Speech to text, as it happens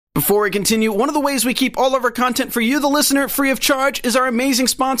Before we continue, one of the ways we keep all of our content for you, the listener, free of charge is our amazing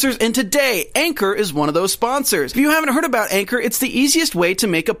sponsors, and today, Anchor is one of those sponsors. If you haven't heard about Anchor, it's the easiest way to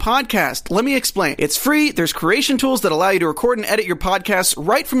make a podcast. Let me explain. It's free, there's creation tools that allow you to record and edit your podcasts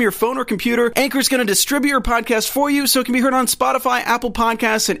right from your phone or computer. Anchor's going to distribute your podcast for you so it can be heard on Spotify, Apple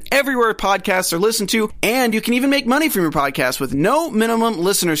Podcasts, and everywhere podcasts are listened to, and you can even make money from your podcast with no minimum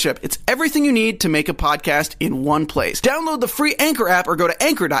listenership. It's everything you need to make a podcast in one place. Download the free Anchor app or go to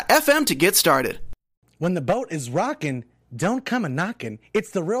anchor.fm to get started. When the boat is rocking, don't come a-knocking. It's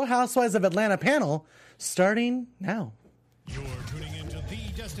the Real Housewives of Atlanta panel, starting now. You're tuning into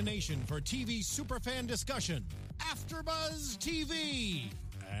the destination for TV superfan discussion, AfterBuzz TV.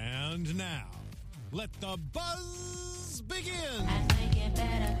 And now, let the buzz begin.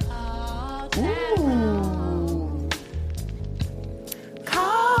 Ooh.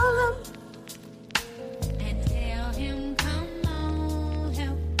 Call him. And tell him, come on,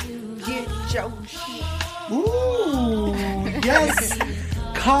 help you get your shit. Ooh, yes.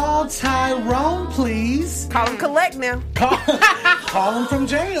 Call Tyrone, please. Call him collect now. Call him from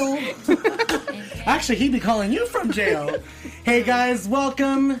jail. Actually, he'd be calling you from jail. Hey, guys,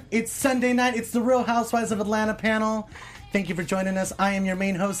 welcome. It's Sunday night. It's the Real Housewives of Atlanta panel. Thank you for joining us. I am your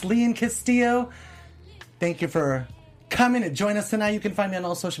main host, Leon Castillo. Thank you for coming and join us tonight. You can find me on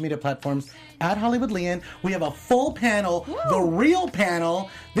all social media platforms at Hollywood Leon. We have a full panel, the real panel.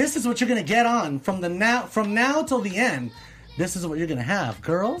 This is what you're going to get on from now till the end. This is what you're going to have,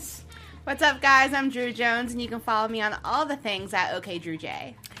 girls. What's up, guys? I'm Drew Jones, and you can follow me on all the things at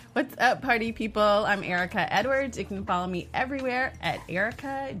OKDrewJ. What's up, party people? I'm Erica Edwards. You can follow me everywhere at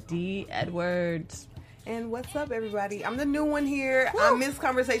Erica D. Edwards. And what's up, everybody? I'm the new one here. I'm Miss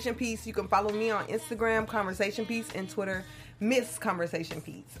Conversation Piece. You can follow me on Instagram, Conversation Piece, and Twitter, Miss Conversation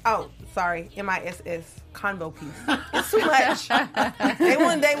Piece. Oh, sorry, MISS, Convo Piece. It's too much.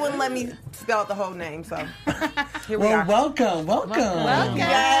 they wouldn't let me spell out the whole name, so here we are. Welcome.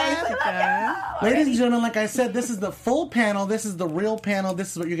 Yes. Ladies and gentlemen, like I said, this is the full panel. This is the real panel.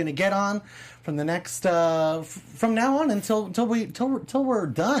 This is what you're going to get on from the next, from now on until we're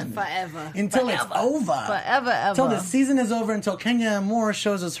done. Forever. Until it's over. Forever, ever. Until the season is over, until Kenya Moore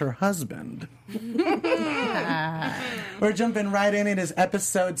shows us her husband. We're jumping right in. It is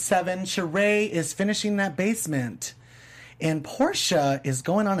episode 7. Sheree is finishing that basement. And Portia is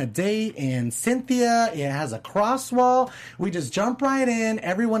going on a date, and Cynthia, it has a cross wall. We just jump right in.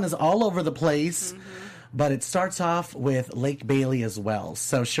 Everyone is all over the place. Mm-hmm. But it starts off with Lake Bailey as well.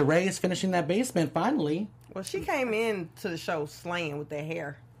 So Sheree is finishing that basement finally. Well, she came in to the show slaying with that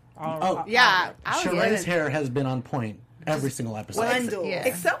hair. Sheree's hair has been on point every single episode. Well,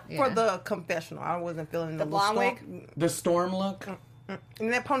 except for the confessional. I wasn't feeling the blonde wig. The storm look.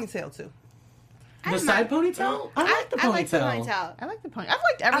 And that ponytail, too. The side ponytail? I like the ponytail. I like the ponytail. I like the ponytail. I've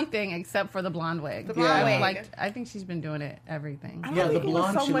liked everything except for the blonde wig. The blonde wig. I think she's been doing it, everything. I don't think the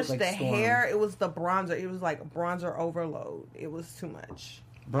blonde, it was so much like the Storm. hair. It was the bronzer. It was like bronzer overload. It was too much.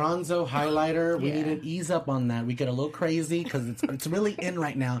 Bronzo, highlighter. We Yeah. need to ease up on that. We get a little crazy because it's really in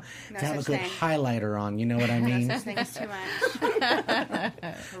right now to have a good highlighter on. You know what I mean? No such thing as too much.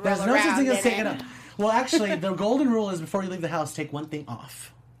 There's no such thing as taking it off. Well, actually, the golden rule is before you leave the house, take one thing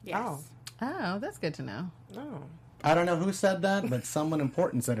off. Yes. Oh, that's good to know. No. I don't know who said that, but someone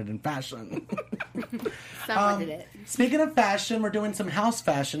important said it in fashion. Someone did it. Speaking of fashion, we're doing some house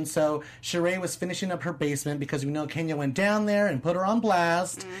fashion. So Sheree was finishing up her basement because we know Kenya went down there and put her on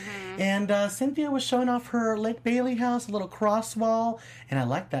blast. Mm-hmm. And Cynthia was showing off her Lake Bailey house, a little cross wall. And I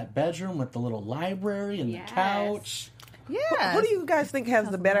like that bedroom with the little library and the couch. Yeah. Who do you guys think has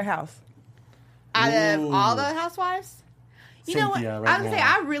the better house? Out of all the housewives? You know what? Cynthia, I right would say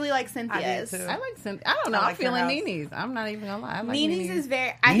now. I really like Cynthia's. I do, too. I like Cynthia. I don't know. I I'm like her feeling house. Nene's. I'm not even gonna lie. I like Nene's is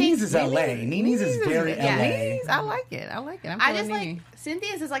very. Nene's is LA. Nene's is very LA. Nene's, I like it. I'm I feeling just Nene. like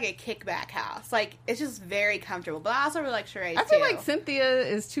Cynthia's is like a kickback house. Like it's just very comfortable. But I also really like Sheree's I feel too. like Cynthia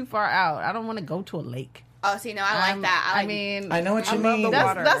is too far out. I don't want to go to a lake. Oh, see, no, I like that. I mean, I know what you love mean. the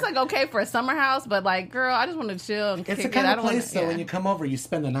water. that's like okay for a summer house, but like, girl, I just want to chill and It's kick the kind it. I of don't wanna- place, though, when you come over, you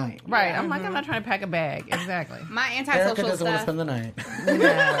spend the night. Right. I'm like, I'm not trying to pack a bag. Exactly. My Erica antisocial doesn't want to stuff. spend the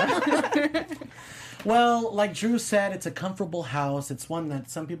night. Well, like Drew said, it's a comfortable house. It's one that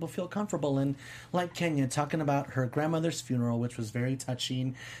some people feel comfortable in. Like Kenya talking about her grandmother's funeral, which was very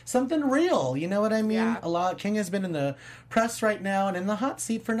touching. Something real, you know what I mean? Yeah. Kenya's been in the press right now and in the hot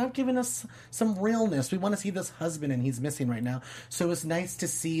seat for not giving us some realness. We want to see this husband, and he's missing right now. So it's nice to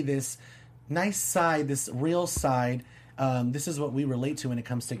see this nice side, this real side. This is what we relate to when it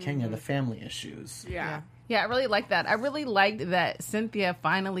comes to Kenya, the family issues. Yeah. Yeah, I really like that. I really liked that Cynthia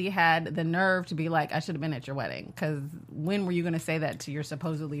finally had the nerve to be like, I should have been at your wedding. Because when were you going to say that to your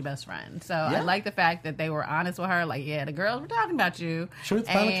supposedly best friend? So I like the fact that they were honest with her. Like, yeah, the girls were talking about you. Truth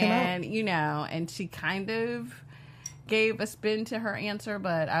finally came out. And, you know, and she kind of gave a spin to her answer,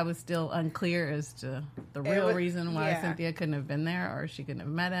 but I was still unclear as to the real reason why Cynthia couldn't have been there, or she couldn't have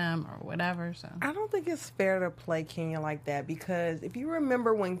met him, or whatever. So I don't think it's fair to play Kenya like that, because if you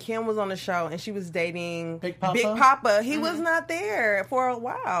remember when Kim was on the show and she was dating Big Papa, he was not there for a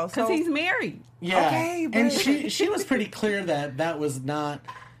while. Because he's married. Yeah, okay, but... and she was pretty clear that was not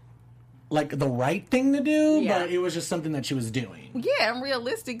like the right thing to do, but it was just something that she was doing. Yeah, and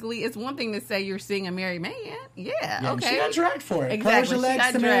realistically, it's one thing to say you're seeing a married man. Yeah, okay. She got dragged for it. Exactly. Close your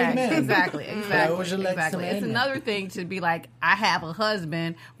legs to married men. Exactly. Close your legs to married It's men. another thing to be like, I have a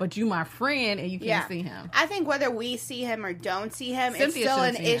husband, but you my friend, and you can't see him. I think whether we see him or don't see him, Cynthia it's still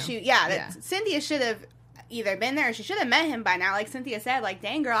an issue. Him. Yeah, Cynthia should have either been there or she should have met him by now. Like Cynthia said, like,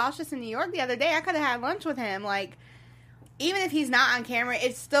 dang girl, I was just in New York the other day. I could have had lunch with him. Like, even if he's not on camera,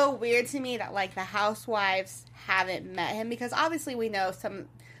 it's still weird to me that, like, the Housewives haven't met him, because obviously we know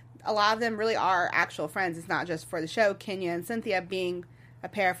a lot of them really are actual friends. It's not just for the show. Kenya and Cynthia being a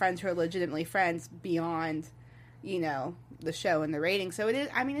pair of friends who are legitimately friends beyond, you know, the show and the ratings. So it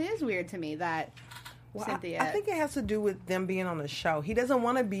is weird to me that Cynthia... I think it has to do with them being on the show. He doesn't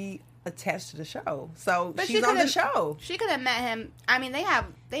want to be attached to the show, so but she's on the show. She could have met him. I mean, they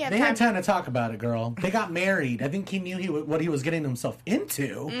had time to talk about it, girl. They got married. I think he knew what he was getting himself into.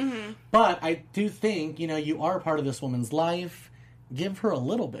 Mm-hmm. But I do think, you know, you are part of this woman's life. Give her a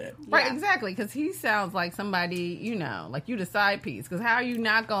little bit. Right, exactly, because he sounds like somebody, you know, like you the side piece, because how are you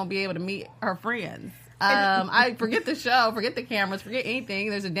not going to be able to meet her friends? I forget the show, forget the cameras, forget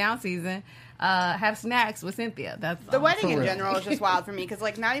anything. There's a down season. Have snacks with Cynthia. That's the wedding in general is just wild for me, because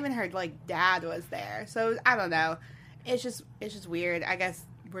like not even her like dad was there. So I don't know. It's just weird. I guess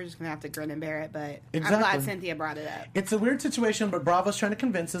we're just gonna have to grin and bear it. But I'm glad Cynthia brought it up. It's a weird situation, but Bravo's trying to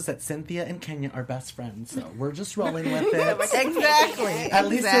convince us that Cynthia and Kenya are best friends. So we're just rolling with it. Exactly. At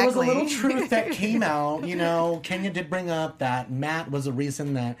least there was a little truth that came out. You know, Kenya did bring up that Matt was a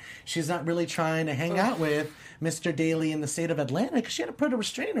reason that she's not really trying to hang out with Mr. Daly in the state of Atlanta, because she had to put a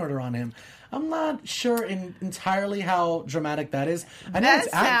restraining order on him. I'm not sure entirely how dramatic that is. I know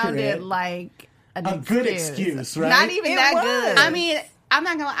it's accurate. Sounded like a good excuse, right? Not even that good. I mean, I'm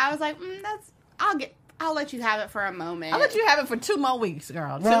not gonna. I was like, I'll let you have it for a moment. I'll let you have it for 2 more weeks,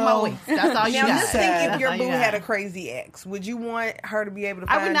 girl. 2 more weeks. That's all you now, got. Just think, if your boo had a crazy ex, would you want her to be able to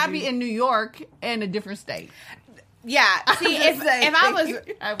find I would not you? be in New York in a different state. Yeah. See, if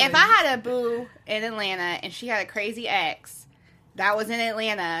I had a boo in Atlanta and she had a crazy ex that was in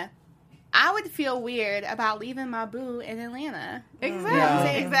Atlanta, I would feel weird about leaving my boo in Atlanta.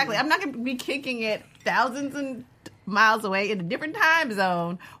 Exactly. Exactly. I'm not going to be kicking it thousands and miles away in a different time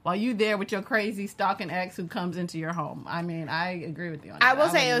zone while you there with your crazy stalking ex who comes into your home. I mean, I agree with you on that. I will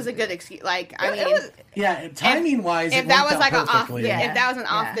say it was a good excuse. Like, I mean, timing wise, if that was like if that was an Yeah.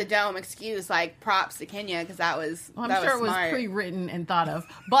 off the dome excuse, like props to Kenya, because that was. Well, I'm that sure was it smart. was pre-written and thought of.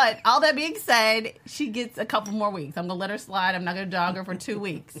 But all that being said, she gets a couple more weeks. I'm gonna let her slide. I'm not gonna dog her for 2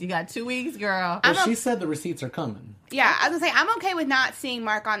 weeks. You got 2 weeks, girl. Well, she said the receipts are coming. Yeah, I was gonna say I'm okay with not seeing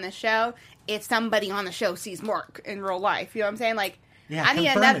Mark on the show if somebody on the show sees Mark in real life. You know what I'm saying? Like, Yeah, I need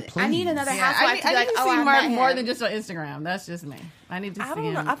another housewife to be like, I oh, need to see I Mark met more him. than just on Instagram. That's just me. I need to see I don't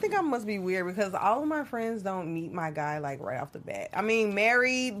him. know. I think I must be weird because all of my friends don't meet my guy like right off the bat. I mean,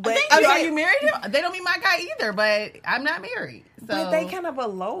 married, but Are you married? They don't meet my guy either, but I'm not married. So. But they kind of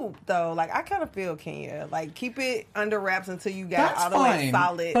elope though. Like I kind of feel Kenya. Like keep it under wraps until you got all the way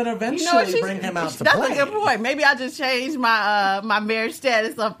solid. But eventually bring him out to that's play. That's a good point. Maybe I'll just change my my marriage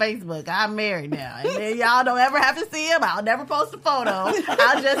status on Facebook. I'm married now, and then y'all don't ever have to see him. I'll never post a photo.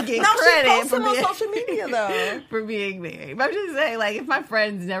 I'll just get credit for being on social media though for being married. But I'm just saying, like, if my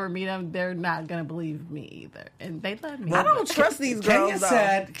friends never meet him, they're not gonna believe me either, and they love me. I don't trust these girls.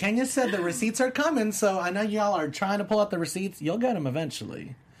 Kenya said the receipts are coming, so I know y'all are trying to pull out the receipts. You'll get them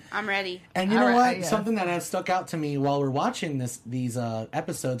eventually. I'm ready. And you know what? Yeah. Something that has stuck out to me while we're watching these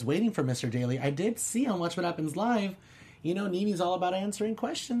episodes, waiting for Mr. Daly, I did see on Watch What Happens Live, you know, Nene's all about answering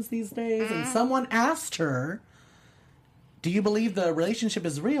questions these days. And someone asked her, do you believe the relationship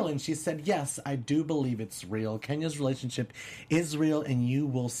is real? And she said, yes, I do believe it's real. Kenya's relationship is real, and you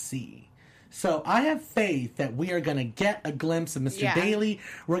will see. So I have faith that we are going to get a glimpse of Mr. Daly.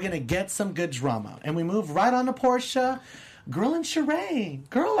 We're going to get some good drama. And we move right on to Portia. Girl and Sheree.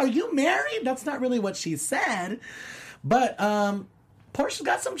 Girl, are you married? That's not really what she said. But Portia's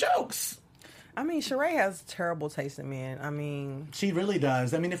got some jokes. I mean, Sheree has terrible taste in men. I mean, She really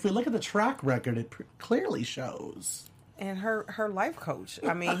does. I mean, if we look at the track record, it clearly shows. and her life coach.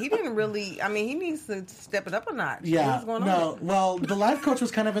 I mean, he didn't really. I mean, he needs to step it up a notch. Yeah. What's going No, on? well, the life coach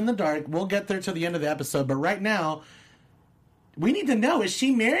was kind of in the dark. We'll get there to the end of the episode, but right now, we need to know, is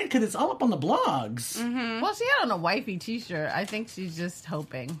she married? Because it's all up on the blogs. Mm-hmm. Well, she had on a wifey t-shirt. I think she's just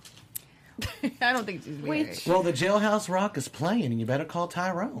hoping. I don't think she's married. Well, the Jailhouse Rock is playing, and you better call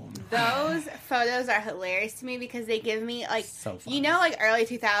Tyrone. Those photos are hilarious to me because they give me, like, So fun. you know, like early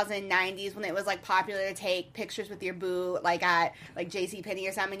 2090s when it was, like, popular to take pictures with your boo, like, at, like, JCPenney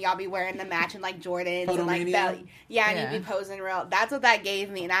or something. Y'all be wearing the matching, like, Jordans and, like, Photomania? belly. Yeah, and Yeah. you'd be posing real. That's what that gave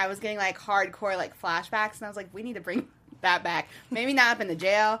me. And I was getting, like, hardcore, like, flashbacks. And I was like, we need to bring that back. Maybe not up in the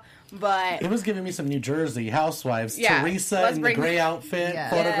jail, but... It was giving me some New Jersey Housewives. Yeah, Teresa let's in bring- the gray outfit, Yeah.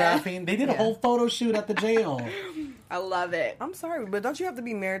 photographing. They did a whole photo shoot at the jail. I love it. I'm sorry, but don't you have to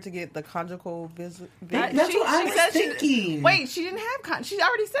be married to get the conjugal visit? That's what I was said thinking. Wait, she didn't have. She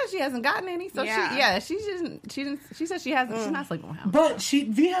already said she hasn't gotten any. So Yeah. she didn't. She said she hasn't. She's not sleeping with him. But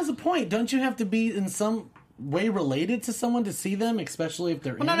V has a point. Don't you have to be in some way related to someone to see them, especially if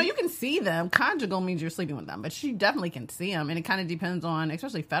they're Well, no, you can see them. Conjugal means you're sleeping with them, but she definitely can see them, and it kind of depends on,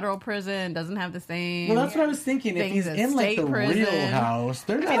 especially federal prison doesn't have the same. Well, that's what I was thinking. If Things he's at in like state the prison. real house,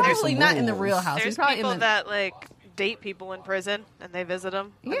 they're probably not in the real house. There's He's probably people in the, that like date people in prison and they visit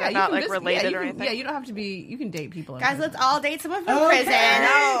them. yeah, they're you not can like just- related yeah, you or can- anything. Yeah, you don't have to be. You can date people. In Guys, prison. let's all date someone from Okay. prison.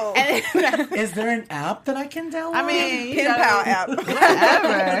 No. And then, Is there an app that I can download? I mean, you Pen know, pal app.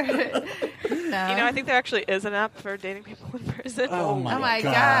 whatever. No. You know, I think there actually is an app for dating people in prison. Oh my, Oh my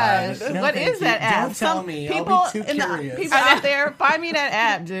gosh! gosh! No, What thank is you. that app? Don't tell Some me. People I'll be too in the, curious. people out there, find me that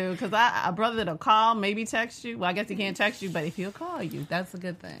app, dude. Because a brother that'll call, maybe text you. Well, I guess he can't text you, but if he'll call you, that's a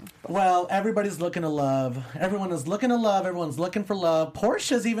good thing. Well, everybody's looking to love. Everyone is looking to love. Everyone's looking for love.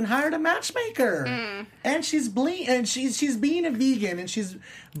 Portia's even hired a matchmaker, and she's she's being a vegan, and she's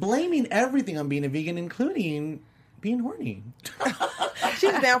blaming everything on being a vegan, including being horny.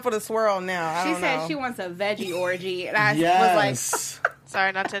 She's down for the swirl now. I she don't said know. she wants a veggie orgy, and I was Yes.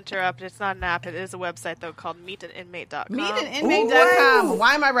 Sorry, not to interrupt. It's not an app. It is a website, though, called meetaninmate.com. Meetinmate.com.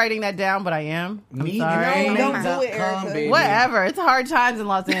 Why am I writing that down? But I am. I'm sorry. No, don't do it, Meetinmate.com, Erica. baby. Whatever. It's hard times in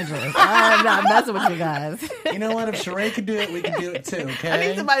Los Angeles. I'm not messing with you guys. You know what? If Sheree could do it, we can do it too, okay? I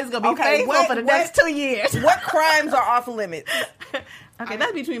think somebody's going to be Okay, faithful what- for the what- next 2 years. What crimes are off limits? Okay,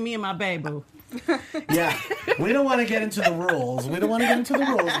 that's between me and my bae boo. Yeah. We don't want to get into the rules. We don't want to get into the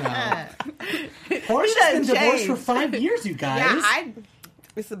rules now. Portia's been doesn't divorced change. for 5 years, you guys. yeah, I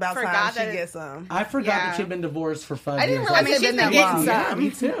It's about Forgot time that she it- gets some. I forgot Yeah. that she'd been divorced for 5 I didn't years. realize mean, it had she's been been that getting long. Yeah, me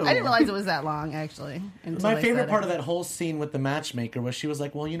too. I didn't realize it was that long, actually. until My they favorite said part it. of that whole scene with the matchmaker was she was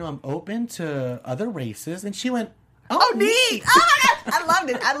like, well, you know, I'm open to other races. And she went, oh, neat. Oh my God. I loved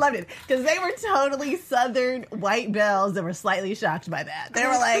it. I loved it. Because they were totally Southern white belles that were slightly shocked by that. They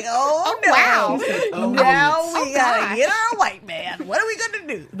were like, oh, no. wow. Oh, Now neat. we gotta gosh. get her a white man. What are we gonna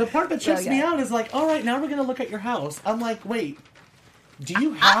do? The part that trips me yeah. out is like, all right, now we're going to look at your house. I'm like, wait, do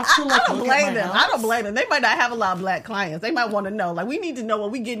you have to like I don't look at blame my them. house? I don't blame them. They might not have a lot of black clients. They might want to know. Like, we need to know what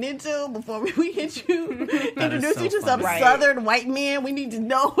we getting into before we get you introduce so you to some funny. Southern white men. We need to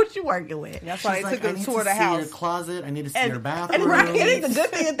know what you're working with. That's She's why they like, took I her need tour of to the see your house. closet. I need to see your And bathroom. it's a good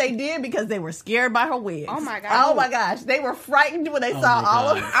thing that they did because they were scared by her wigs. Oh my God. Oh my gosh. They were frightened when they saw my all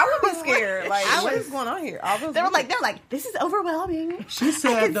of God. her. I would be scared. Like, what is going on here? They were like, this is overwhelming. She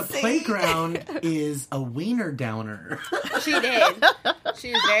said the see. playground is a wiener downer. she did.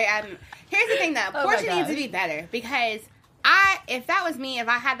 She was very adamant. Here's the thing, though. Oh my Portia needs gosh. to be better because if that was me, if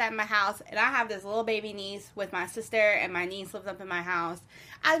I had that in my house and I have this little baby niece with my sister and my niece lives up in my house,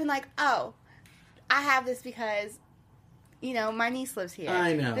 I'd be like, oh, I have this because, you know, my niece lives here.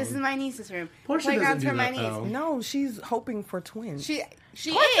 I know. This is my niece's room. Portia Playground's doesn't do for my that, niece. though. No, she's hoping for twins.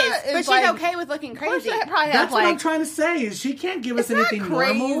 She Portia is, but is she's like- okay with looking crazy. Portia probably That's have what I'm like trying to say. Is she can't give us it's not anything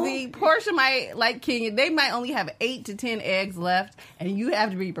crazy. normal. Portia might like King. They might only have 8 to 10 eggs left, and you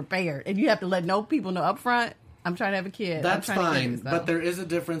have to be prepared, and you have to let no people know up front. I'm trying to have a kid. That's I'm trying to fine, get this, but though. there is a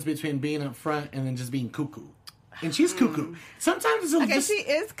difference between being up front and then just being cuckoo. And she's cuckoo. Sometimes it's Okay, just... she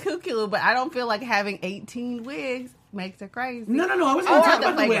is cuckoo, but I don't feel like having 18 wigs makes her crazy. No, I wasn't Or talking the about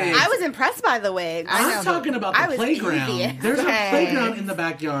the playground. wigs. I was impressed by the wigs. I know, I'm talking about I the was playground. envious. There's Okay. a playground in the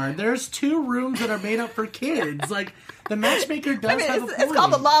backyard. There's 2 rooms that are made up for kids. Like, the matchmaker does I mean, have a it's point.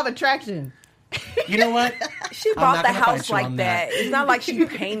 called the law of attraction. You know what? She I'm bought not the gonna fight house you like on that. that. It's not like she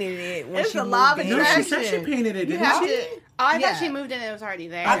painted it when It's she a moved lot of in. No, she attraction. said she painted it, You didn't have she? to- Oh, I Yeah. thought she moved in and it was already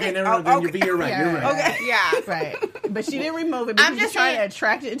there. Okay, never mind. Then you're right. You're right. Okay. Yeah. Right, but she didn't remove it. Because I'm she's just trying saying- to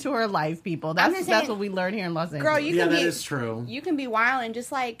attract it into her life, people. I'm That's just that's saying- what we learn here in Los Angeles. Girl, you Yeah, can that be is true. You can be wild and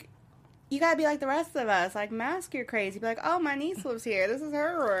just like you gotta be like the rest of us. Like, mask your crazy. Be like, oh, my niece lives here. This is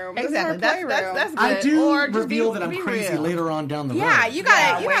her room. This Exactly. Is her playroom. That's good. I do Or just reveal that I'm be crazy real. later on down the road. Yeah, you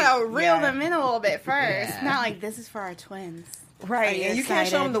gotta reel yeah. them in a little bit first. Yeah. Not like, this is for our twins. Right, Are you and you can't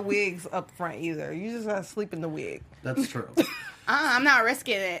show them excited? the wigs up front either. You just gotta sleep in the wig. That's true. I'm not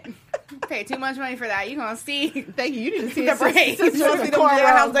risking it. Pay too much money for that. You gonna see. Thank you. You need to see The braids. Some You wanna see them cornrows.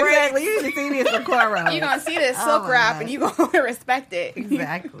 jailhouse braids? Exactly. You need to see me as some cornrows. You gonna see this Oh silk my wrap God. and you gonna respect it.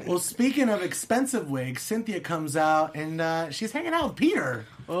 Exactly. Well, speaking of expensive wigs, Cynthia comes out and she's hanging out with Peter.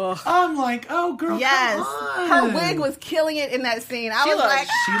 I'm like, oh, girl, Yes, come her on. wig was killing it in that scene. I She was looked- like,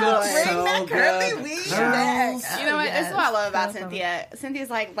 She "Ah, looks bring so that good. curly wig Curls. back." You know what? This is what I love about So Cynthia. Cynthia's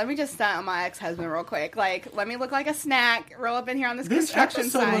like, let me just stunt on my ex-husband real quick. Like, let me look like a snack, roll up in here on this This construction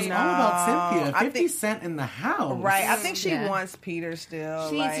episode was site. all about Cynthia. I 50 think- Cent in the house. Right, I think she Yeah. wants Peter still.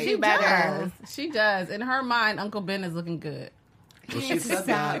 She like, needs to She do better. does. She does. In her mind, Uncle Ben is looking good. Well, she needs to said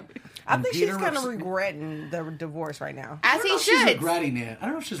that. stop. I And think Peter she's kind of was- regretting the divorce right now. I As don't know he if she's should. regretting it. I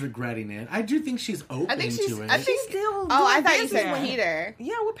don't know if she's regretting it. I do think she's open I think she's. to it. I think. Still, Oh, I doing thought you said business. Peter.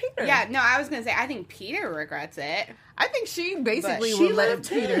 Yeah, with Peter. Yeah, no, I was gonna say I think Peter regrets it. I think she basically But she would let loved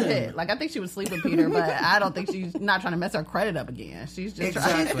Peter him. hit. Like I think she would sleep with Peter, but I don't think she's not trying to mess her credit up again. She's just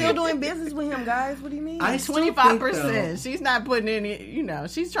Exactly. She's still doing business with him, guys. What do you mean? I still 25%. She's not putting any. You know,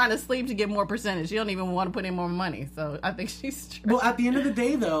 she's trying to sleep to get more percentage. She don't even want to put in more money. So I think she's. Well, at the end of the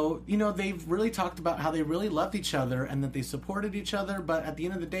day, though, you know, they've really talked about how they really loved each other and that they supported each other. But at the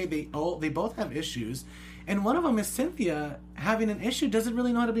end of the day, they both have issues, and one of them is Cynthia having an issue. Doesn't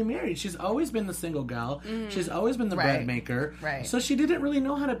really know how to be married. She's always been the single gal. She's always been the Right. bread maker. Right. So she didn't really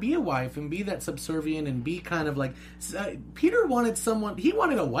know how to be a wife and be that subservient and be kind of like Peter wanted someone. He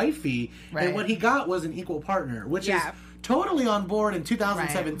wanted a wifey, Right. and what he got was an equal partner, which Yeah. is totally on board in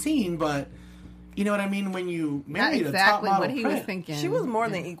 2017. But you know what I mean when you Not married a top exactly model what he was prince. thinking. She was more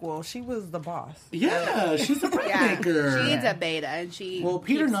than equal. She was the boss. Yeah, she's a bread Yeah, maker. she needs a beta, and she. Well,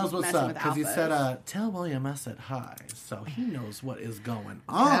 Peter keeps knows what's messing up with because he alphas. said, "Tell William I said hi," so he knows what is going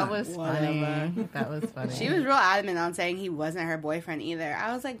on. That was funny. That was funny. She was real adamant on saying he wasn't her boyfriend either.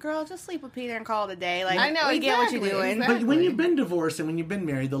 I was like, girl, just sleep with Peter and call it a day. Like, I know, we get what exactly, you're doing. exactly. But when you've been divorced and when you've been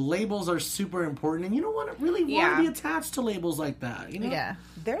married, the labels are super important, and you don't want to really want Yeah. to be attached to labels like that. You know? Yeah.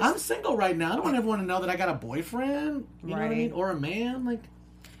 There's I'm single right now. I don't want everyone to know that I got a boyfriend. You know what I Right. mean? Or a man. Like,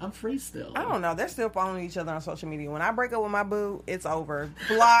 I'm free still. I don't know. They're still following each other on social media. When I break up with my boo, it's over.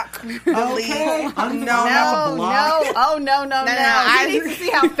 Block, delete. Okay. No, I'm not not the a No, block. no, oh no, no, no! I- You need to see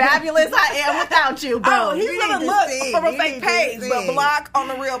how fabulous I am without you, bro. Oh, he's You gonna need to look see. from a You fake need to page, but see. block on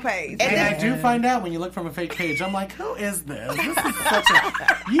the real page. And I do find out when you look from a fake page, I'm like, who is this? This is such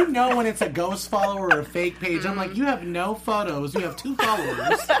a... You know when it's a ghost follower or a fake page. I'm like, you have no photos. You have 2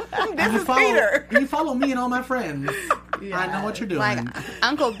 followers. And you is follow, Peter. You follow me and all my friends. Yeah. I know what you're doing. Like,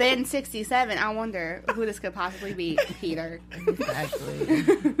 Uncle Ben 67, I wonder who this could possibly be. Peter.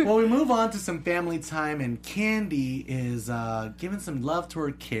 Exactly. Well, we move on to some family time, and Candy is giving some love to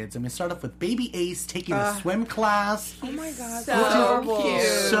her kids. And we start off with baby Ace taking a swim class. Oh my god, So cute.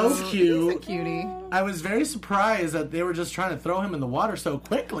 So cute. Cutie. I was very surprised that they were just trying to throw him in the water so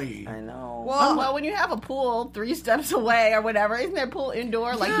quickly. I know. Well, when you have a pool 3 steps away or whatever, isn't there a pool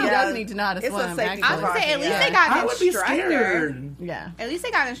indoor? Like he Yeah. does need to know how to It's a swim. safety I was gonna say, at least Yeah. they got an I would be instructor. scared. Yeah. At least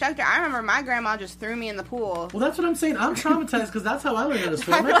they got an instructor. I remember my grandma just threw me in the pool. Well, that's what I'm saying. I'm traumatized because that's how I learned how to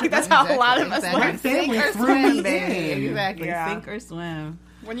swim. I feel like that's how a lot of us Exactly. learn. My family Sink or threw swim, me baby. in. Exactly. Yeah. Sink or swim.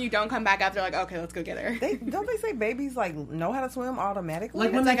 When you don't come back up, they're like, okay, let's go get her. Don't they say babies like know how to swim automatically?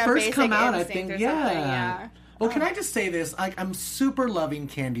 Like when It's they like a first come basic out, I instinct think, or something, yeah. yeah. Well, can I just say this? Like, I'm super loving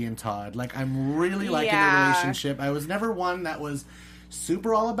Candy and Todd. Like, I'm really liking their Yeah. relationship. I was never one that was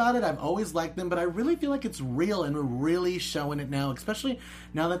super all about it. I've always liked them, but I really feel like it's real, and we're really showing it now, especially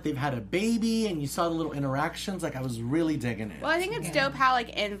now that they've had a baby and you saw the little interactions. Like, I was really digging it. Well, I think it's dope how, like,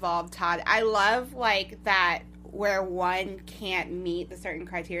 involved Todd. I love, like, that where one can't meet the certain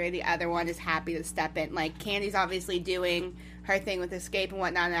criteria, the other one is happy to step in. Like, Candy's obviously doing her thing with Escape and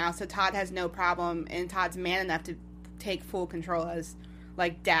whatnot now, so Todd has no problem, and Todd's man enough to take full control as,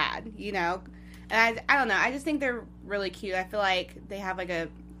 like, dad, you know? And I don't know, I just think they're really cute. I feel like they have, like,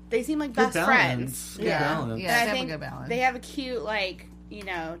 they seem like Good best friends. balance. Good Yeah. balance. Yeah. And I they have a think good balance. they have a cute, like, you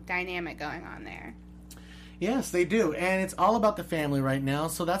know, dynamic going on there. Yes, they do. And it's all about the family right now.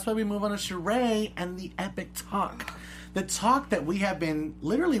 So that's why we move on to Sheree and the epic talk. The talk that we have been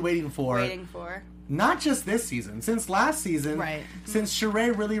literally waiting for. Not just this season, since last season. Right. Since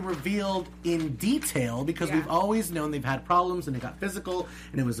Sheree really revealed in detail, because Yeah. we've always known they've had problems and it got physical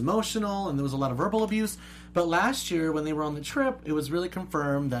and it was emotional and there was a lot of verbal abuse. But last year when they were on the trip, it was really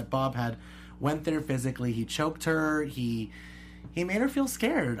confirmed that Bob had went there physically. He choked her. He he made her feel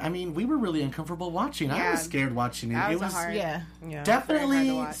scared. I mean, we were really uncomfortable watching. I was scared watching it. That It was was hard. Yeah.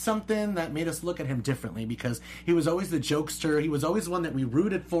 definitely something that made us look at him differently because he was always the jokester. He was always one that we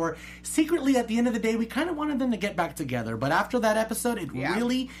rooted for. Secretly, at the end of the day, we kind of wanted them to get back together. But after that episode, it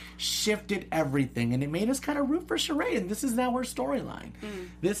really shifted everything. And it made us kind of root for Sheree. And this is now her storyline.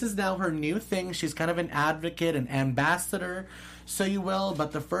 This is now her new thing. She's kind of an advocate, an ambassador, so you will.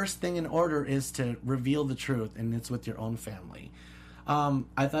 But the first thing in order is to reveal the truth. And it's with your own family.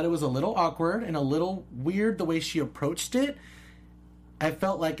 I thought it was a little awkward and a little weird the way she approached it. I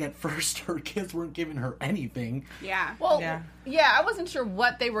felt like at first her kids weren't giving her anything. Yeah. Well, yeah, I wasn't sure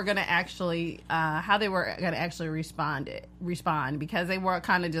what they were going to actually, how they were going to actually respond because they were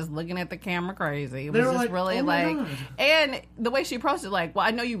kind of just looking at the camera crazy. It was just like, really oh my God. and the way she approached it, like, well,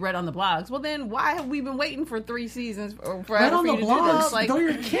 I know you read on the blogs. Well, then why have we been waiting for 3 seasons or forever Right on for the you to do blogs, this? Like, they're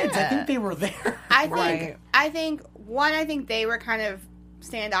your kids. I think they were there. I think they were kind of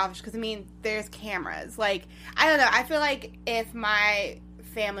standoffish because, I mean, there's cameras. Like, I don't know. I feel like if my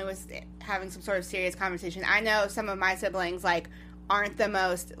family was having some sort of serious conversation, I know some of my siblings, like, aren't the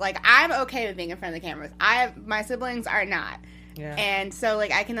most, like, I'm okay with being in front of the cameras. My siblings are not. Yeah. And so,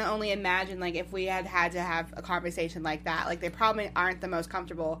 like, I can only imagine, like, if we had to have a conversation like that, like, they probably aren't the most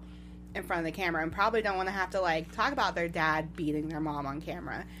comfortable in front of the camera and probably don't want to have to, like, talk about their dad beating their mom on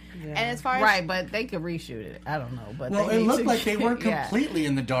camera. Yeah. And as far as... Right, but they could reshoot it. I don't know. But Well, it looked like they weren't completely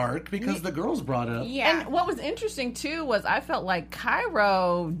in the dark because the girls brought it up. Yeah. And what was interesting, too, was I felt like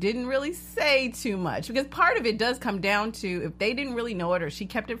Cairo didn't really say too much. Because part of it does come down to if they didn't really know it or she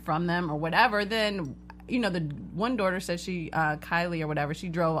kept it from them or whatever, then... You know, the one daughter said Kylie or whatever, she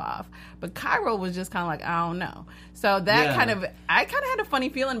drove off. But Cairo was just kind of like, I don't know. So that I kind of had a funny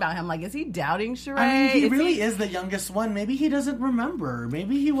feeling about him. Like, is he doubting Sheree? I mean, he is the youngest one. Maybe he doesn't remember.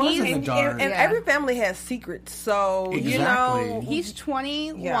 Maybe he was in the dark. And every family has secrets. So, Exactly. you know. He's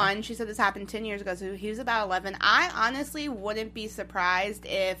 21. Yeah. She said this happened 10 years ago. So he was about 11. I honestly wouldn't be surprised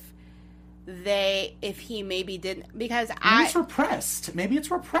if he maybe didn't, because it's repressed. Maybe it's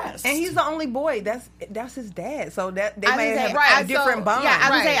repressed. And he's the only boy. That's his dad. So that they I may would say, have a different bond. Yeah, I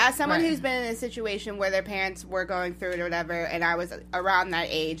would say as someone who's been in a situation where their parents were going through it or whatever, and I was around that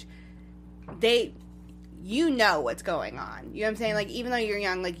age, you know what's going on. You know what I'm saying? Like, even though you're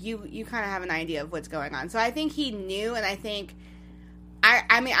young, like you kind of have an idea of what's going on. So I think he knew, and I think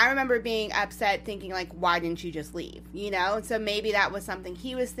I remember being upset thinking, like, why didn't you just leave? You know? And so maybe that was something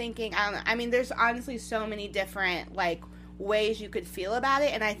he was thinking. I don't know. I mean, there's honestly so many different, like, ways you could feel about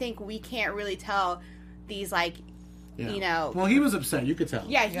it. And I think we can't really tell these, like, you know. Well, he was upset. You could tell.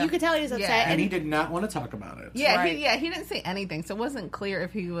 Yeah, you could tell he was upset. Yeah. And he did not want to talk about it. Yeah, he didn't say anything. So it wasn't clear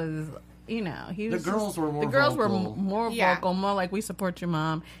if he was... You know, he was. The girls were more. The girls vocal. were more vocal, more like we support your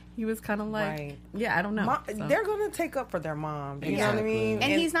mom. He was kind of like, yeah, I don't know. They're going to take up for their mom. You know what I mean?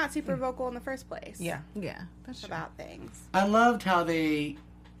 And he's not super vocal in the first place. Yeah, that's about things. I loved how they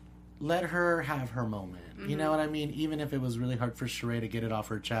let her have her moment. Mm-hmm. You know what I mean? Even if it was really hard for Sheree to get it off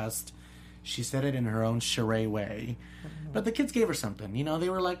her chest, she said it in her own Sheree way. Mm-hmm. But the kids gave her something. You know, they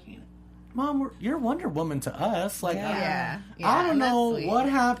were like, Mom, you're Wonder Woman to us. Like, I don't know what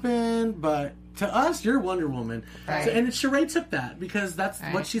happened, but to us, you're Wonder Woman. Right. So, and Sheree took that because that's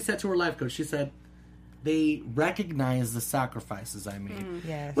what she said to her life coach. She said, they recognize the sacrifices I made.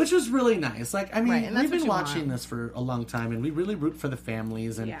 Yes. Which was really nice. Like, I mean, we've been watching want. this for a long time, and we really root for the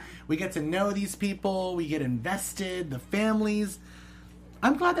families, and we get to know these people, we get invested, the families.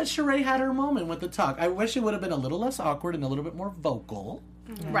 I'm glad that Sheree had her moment with the talk. I wish it would have been a little less awkward and a little bit more vocal.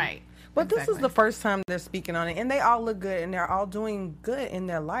 Mm-hmm. Right. But this is the first time they're speaking on it, and they all look good, and they're all doing good in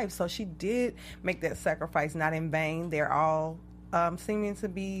their life. So she did make that sacrifice, not in vain. They're all seeming to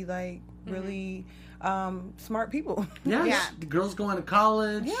be, like, really smart people. Yeah. The girls going to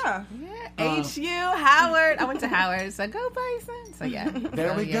college. Yeah. HU, Howard. I went to Howard, so go Bison. So, yeah.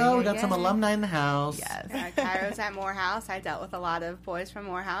 There we go. We got some alumni in the house. Yes. Cairo's at Morehouse. I dealt with a lot of boys from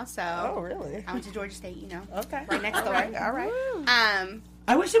Morehouse, so. Oh, really? I went to Georgia State, you know. Okay. Right next door. All right.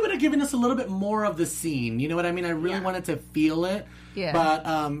 I wish it would have given us a little bit more of the scene. You know what I mean? I really wanted to feel it. Yeah.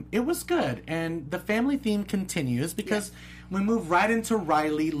 But it was good. And the family theme continues because we move right into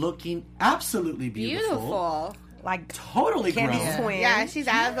Riley looking absolutely beautiful. Like, totally grown. Candy's twin. Yeah, she's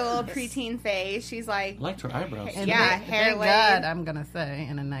out of the little preteen phase. She's like... I liked her eyebrows. hair thank laid. God, I'm going to say,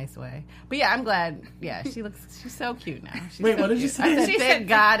 in a nice way. But yeah, I'm glad. Yeah, she's so cute now. Wait, what did you say? I said thank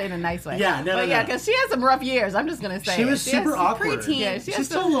God in a nice way. Yeah, no, yeah, because she had some rough years. I'm just going to say she was super awkward. Preteen. Yeah, she's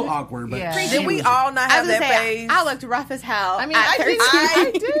still a little awkward, but Did we all not have that phase? I looked rough as hell. I mean,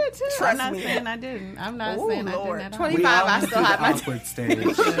 I did too. Trust I'm not me. saying I didn't. I'm not saying I didn't at all. 25, I still have my awkward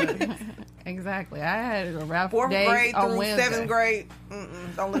stage. Exactly. I had a rough 4th day grade on through Wednesday. 7th grade.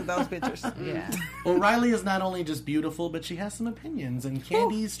 Don't look at those pictures. Yeah. Well, Riley is not only just beautiful, but she has some opinions. And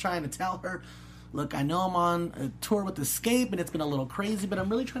Candy's trying to tell her, look, I know I'm on a tour with Escape, and it's been a little crazy, but I'm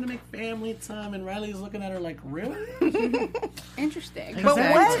really trying to make family time. And Riley's looking at her like, really? Interesting. But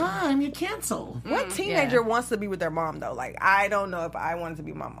what- what time you cancel? What teenager wants to be with their mom, though? Like, I don't know if I wanted to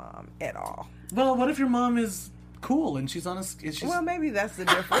be my mom at all. Well, what if your mom is cool and she's on a... She's, Well, maybe that's the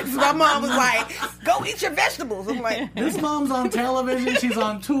difference. My mom was like, go eat your vegetables. I'm like, this mom's on television. She's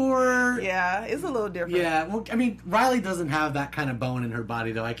on tour. yeah, it's a little different. Yeah, well, I mean, Riley doesn't have that kind of bone in her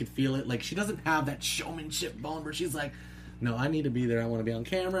body, though. I could feel it. Like, she doesn't have that showmanship bone where she's like, no, I need to be there. I want to be on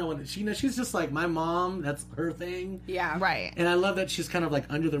camera. I want to, she's just like, my mom, that's her thing. Yeah. Right. And I love that she's kind of like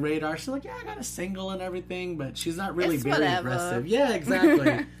under the radar. She's like, yeah, I got a single and everything, but she's not really It's very whatever. aggressive. Yeah,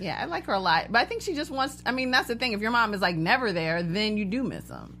 exactly. Yeah, I like her a lot. But I think she just wants... I mean, that's the thing. If your mom is, like, never there, then you do miss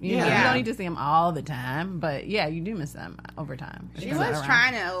them. You know, Yeah. you don't need to see them all the time. But, yeah, you do miss them over time. She She's was not around.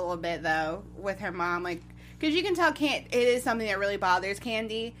 trying it a little bit, though, with her mom. Like, because you can tell it is something that really bothers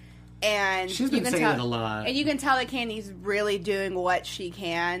Candy. And She's been you can saying tell, it a lot. And you can tell that Candy's really doing what she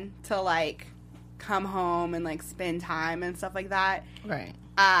can to, like, come home and, like, spend time and stuff like that. Right.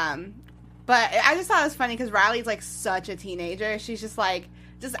 But I just thought it was funny because Riley's, like, such a teenager. She's just, like,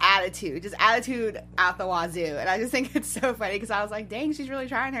 just attitude out the wazoo. And I just think it's so funny because I was like, dang, she's really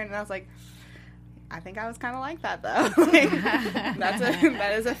trying her. And I was like, I think I was kind of like that, though. Like,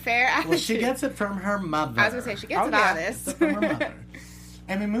 that is a fair attitude. Well, she gets it from her mother. I was going to say, she gets it yeah. honest. It's from her mother.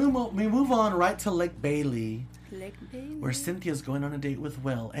 And we move on right to Lake Bailey, where Cynthia's going on a date with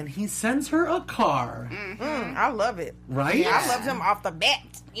Will, and he sends her a car. I love it. Right? I loved him off the bat.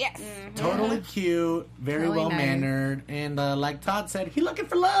 Yes. Totally cute, very Really well mannered, and like Todd said, he's looking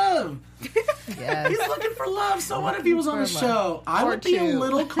for love. Yes. He's looking for love. So what if he was on the For love. show? I Or would be a two.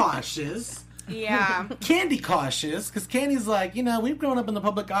 little cautious. Yeah. Candy cautious, because Candy's like, we've grown up in the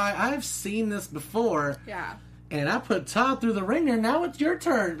public eye. I've seen this before. Yeah. And I put Todd through the ringer. Now it's your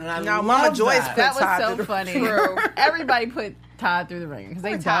turn. And I Now, love Mama Joyce that. put That was Todd so through the- funny. True. Everybody put Todd through the ringer because they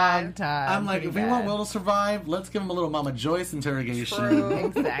Poor Todd. dogged Todd. I'm like, pretty if we bad. want Will to survive, let's give him a little Mama Joyce interrogation. True.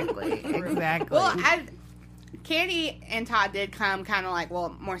 Exactly. Exactly. Well, Candy and Todd did come kind of like,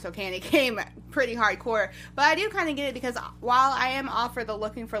 well, more so Candy came pretty hardcore. But I do kind of get it because while I am all for the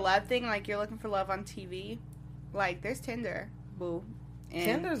looking for love thing, like you're looking for love on TV, like there's Tinder, boo. And,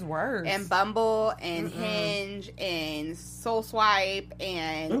 Tinder's worse. and Bumble and Hinge and Soul Swipe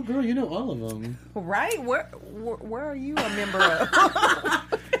and Oh, girl, you know all of them. Right? Where are you a member of?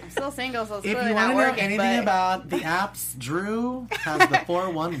 I'm still single, so it's If really you not want to know working. anything But, about the apps, Drew has the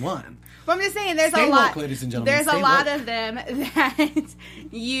 411. but I'm just saying, there's Stay a lot. woke, ladies and gentlemen. There's a Stay lot woke. of them that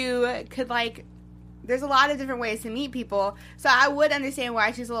you could like. There's a lot of different ways to meet people, so I would understand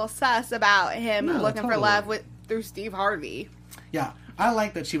why she's a little sus about him No, looking for totally. love through Steve Harvey. Yeah, I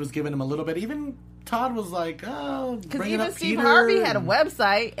like that she was giving him a little bit. Even Todd was like, oh, because bringing even up Steve Peter. Harvey had a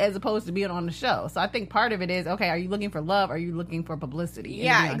website as opposed to being on the show. So I think part of it is, okay, are you looking for love? Or are you looking for publicity? and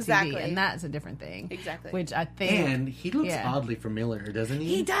Yeah, to be on exactly. TV? And that's a different thing. Exactly. Which I think. And he looks Yeah. oddly familiar, doesn't he?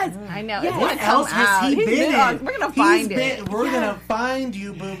 He does. I know. Yeah. It's What gonna come else has out. he He's been on- in? We're gonna He's find been- it. We're gonna find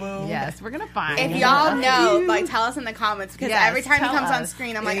you, boo boo. Yes, we're gonna find If it. y'all know, like, tell us in the comments because Yes, every time he tell comes on us.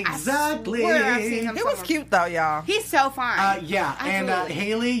 screen, I'm like, Exactly. I swear I've seen him It was somewhere. cute though, y'all. He's so fine. Yeah, and Absolutely.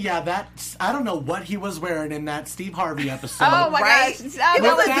 Haley, that's I don't know what he was wearing in that Steve Harvey episode. Oh my Right? gosh! It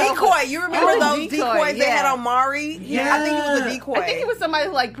was a decoy. You remember It was a those decoy, decoys they had yeah. on Mari? Yeah. I think it was a decoy. I think it was somebody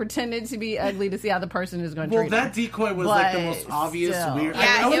who, like, pretended to be ugly to see how the person is going to Well, treat that him. decoy was like the But most obvious still. weird.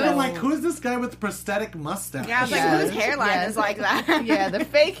 Yeah, I would it have been was- like, who's this guy with the prosthetic mustache? Yeah, I was like, Yes. whose hairline Yes. is like that? Yeah, the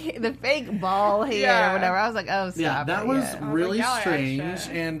fake ball hair Yeah. or whatever. I was like, oh, stop Yeah, that it. was Yeah. really y'all are strange,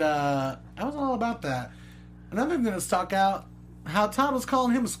 extra. and I was all about that. And I'm even going to stalk out how Todd was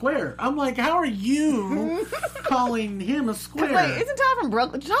calling him a square. I'm like, how are you calling him a square? Wait, isn't Todd from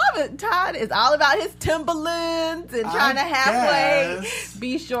Brooklyn? Todd is all about his Timberlands and trying to halfway guess.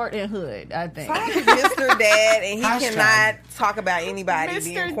 be short and hood, I think. Todd is Mr. Dad, and he Hashtag. cannot talk about anybody Mr.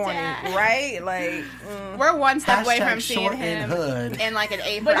 being corny, Dad. right? Like, We're one step away Hashtag from seeing short him and hood. in like an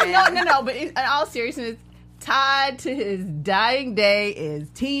apron. But no. But in all seriousness, Todd to his dying day is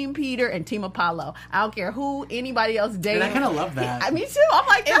Team Peter and Team Apollo. I don't care who anybody else dating. And I kind of love that. Me too. I'm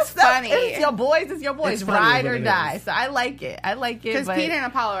like, It's that's funny. It's your boys. It's your boys. It's funny Ride what or it die. is. So I like it. Because but- Peter and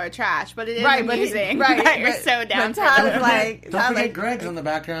Apollo are trash, but it is Right, but amusing. right, that you're but- so down but for Todd it. is like, Don't Todd forget like, Greg's in the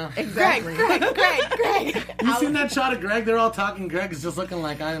background. exactly. Greg. You seen that shot of Greg? They're all talking. Greg is just looking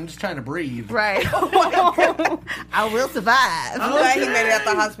like, I'm just trying to breathe. Right. I will survive. I'm glad he made it out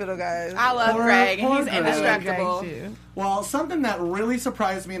the hospital, guys. I love Poor- Greg, and poor he's Greg. indestructible. Greg, too. Well, something that really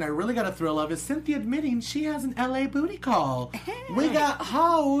surprised me and I really got a thrill of is Cynthia admitting she has an LA booty call. We got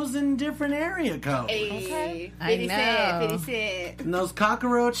hoes in different area codes. Hey, I 50 know. cent, 50 cent. And those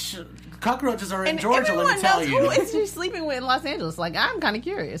cockroaches are in And Georgia, let everyone me tell knows you. who is she sleeping with in Los Angeles. Like, I'm kind of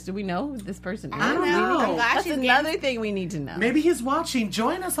curious. Do we know who this person is? I don't know. I'm glad That's she's another thing we need to know. Maybe he's watching.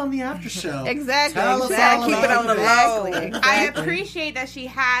 Join us on the after show. Exactly. Tell us Exactly. all Keep it on the low. Exactly. I appreciate that she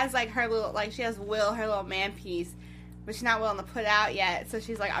has like her little, like she has Will, her little man piece, but she's not willing to put out yet. So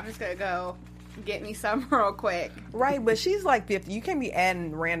she's like, I'm just gonna go get me some real quick. Right, but she's like 50. You can't be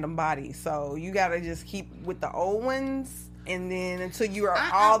adding random bodies, so you gotta just keep with the old ones, and then until you are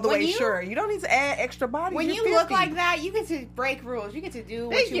all the way sure. You don't need to add extra bodies. When You're you 50. look like that, you get to break rules. You get to do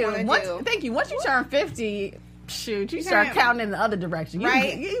what you want to do. Thank you. Once you turn 50, shoot, you start counting in the other direction.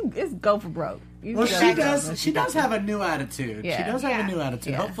 Right? It's go for broke. Well, she does. She does have a new attitude. Yeah. She does have a new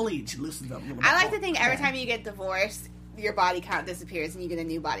attitude. Yeah. Hopefully, she loosens up a little bit. I like to think every time you get divorced, your body count disappears and you get a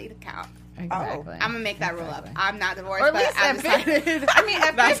new body to count. Exactly. I'm gonna make that rule up. I'm not divorced, Or at but least I've at 50. decided. I mean,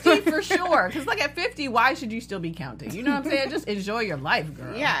 at That's 50 for sure. Because like at 50, why should you still be counting? You know what I'm saying? Just enjoy your life,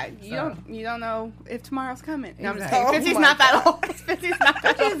 girl. Yeah, So. you don't know if tomorrow's coming. No, I'm just Exactly. kidding. 50's not that old. 50's not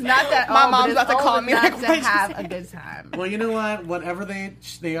that old. It's not that My old, but mom's it's about to old call me enough like, to what'd you have say? a good time. Well, you know what? Whatever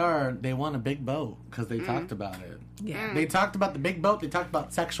they are, they want a big boat because they talked about it. Yeah. They talked about the big boat. They talked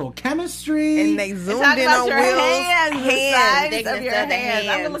about sexual chemistry. and they zoomed Talk in about on your Will's hands, the size thickness of your of the hands. I'm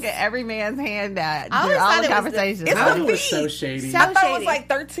gonna hands. look at every man's hand I during always all thought the it was the- conversations. it's That the was feet. so shady. So- I thought it was shady. like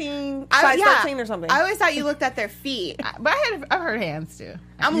 13, size 13 or something. I always thought you looked at their feet. But I've heard hands too.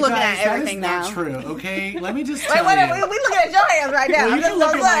 I'm You looking guys, at everything that is now. not true. Okay, let me just Wait, tell wait, you. wait, we looking at your hands right now. Well, you I'm can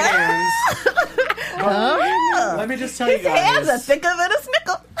look at just my hands. Let me just tell you His hands are guys. thicker than a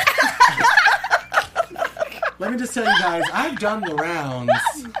snickle. Let me just tell you guys. I've done the rounds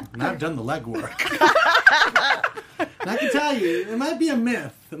and I've done the legwork. And I can tell you, it might be a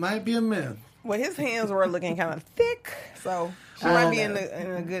myth. It might be a myth. Well, his hands were looking kind of thick, so she might be in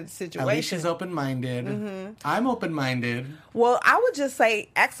a good situation. At least she's open-minded. I'm open-minded. Well, I would just say,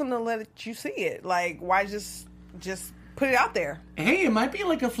 ask him to let you see it. Like, why just put it out there? Hey, it might be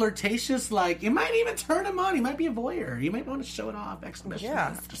like a flirtatious, like, it might even turn him on. He might be a voyeur. You might want to show it off, exhibitionist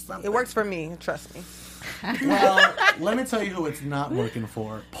Yeah, or something. it works for me. Trust me. Well, let me tell you who it's not working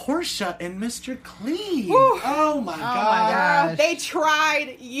for. Portia and Mr. Clean. Oh my God. gosh. They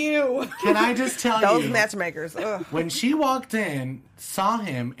tried you. Can I just tell Those you, matchmakers. Ugh. when she walked in, saw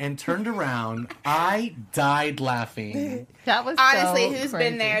him, and turned around, I died laughing. That was Honestly, so who's crazy.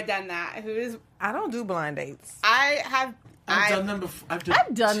 been there, done that? I don't do blind dates. I've done them before.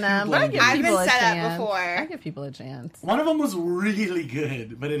 I've done them, but I give I've people been a set up chance. before. I give people a chance. One of them was really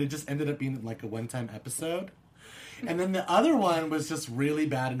good, but it just ended up being like a one-time episode. And then the other one was just really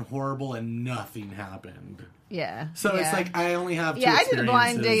bad and horrible, and nothing happened. Yeah. So it's yeah. like I only have two Yeah, I did a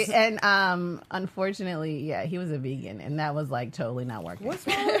blind date, experiences. and unfortunately, yeah, he was a vegan, and that was like totally not working. What's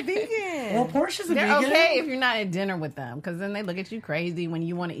wrong with vegan? Well, Portia's a They're vegan. okay if you're not at dinner with them, because then they look at you crazy when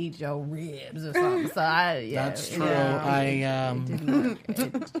you want to eat your ribs or something. So That's true. I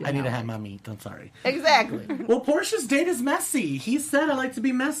I need to have my meat. I'm sorry. exactly. Well, Portia's date is messy. He said I like to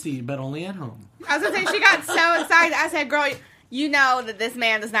be messy, but only at home. I was gonna say, she got so excited. I said, girl, you know that this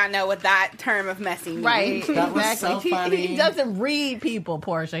man does not know what that term of messy means. Right, That was exactly. so funny. He doesn't read people,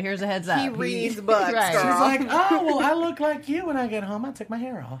 Portia. Here's a heads up. He reads books, Right. girl. She's like, oh, well, I look like you when I get home. I take my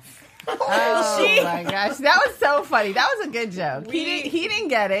hair off. Oh my gosh, that was so funny. That was a good joke. He didn't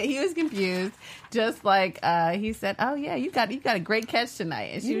get it. He was confused. Just like he said, "Oh yeah, you got a great catch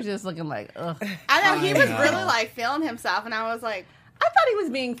tonight," and she was just looking like, "Ugh." I know, he I was know. really like feeling himself, and I was like, I thought he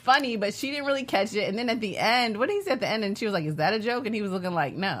was being funny, but she didn't really catch it. And then at the end, what did he say at the end? And she was like, "Is that a joke?" And he was looking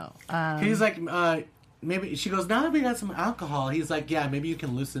like, "No." He's like, maybe. She goes, now that we got some alcohol, he's like, yeah, maybe you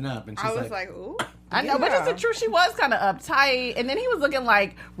can loosen up. And she's I was like, ooh. I know, but Yeah. it's the truth. She was kind of uptight, and then he was looking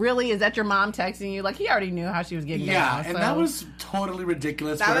like, "Really? Is that your mom texting you?" Like he already knew how she was getting. yeah, down, and so- that was totally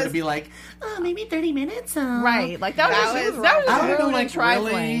ridiculous That for her to was- be like, oh, maybe 30 minutes. right. Like that That was was just I would've rude been and like,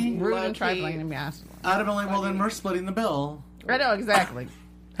 trifling, really? rude and Low-key. trifling to be honest. I'd have been like, well, then we're splitting the bill. I know exactly.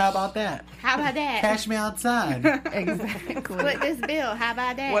 How about that? How about that? Cash me outside. Exactly. Split this bill. How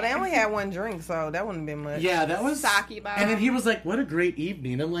about that? Well, they only had one drink, so that wouldn't have been much. Yeah, that was... Sake bar. And then he was like, what a great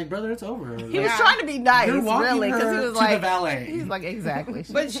evening. I'm like, brother, it's over. He was trying to be nice, You're walking really, because he her was to like, the valet. he's like, exactly.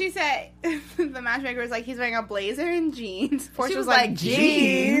 But she said, the matchmaker was like, he's wearing a blazer and jeans. she Portia was like,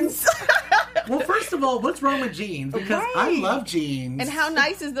 jeans. Well, first of all, what's wrong with jeans? Because I love jeans. And how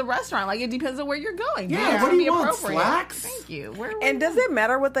nice is the restaurant? Like, it depends on where you're going. Yeah, what do you want, slacks? Thank you. And does it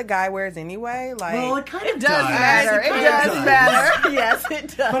matter what the guy wears anyway? Like, well, it kind of does matter. It does matter. Yes,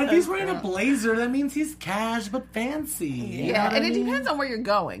 it does. But if he's wearing a blazer, that means he's cash but fancy. Yeah, and it depends on where you're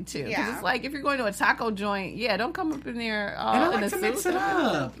going, too. Because it's like, if you're going to a taco joint, don't come up in there all and I in like a to suit. mix it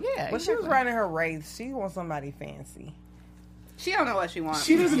up. Yeah. Well, she was riding her race. She wants somebody fancy. She don't know what she wants.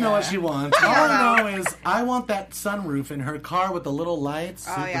 She doesn't know what she wants. All I know is I want that sunroof in her car with the little lights.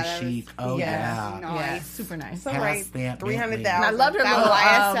 Super chic. Nice. Super nice. So right, $300,000. I loved her little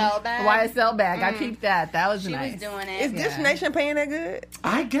YSL bag. YSL bag. I peeped that. That was nice. She was doing it. Is Destination paying that good?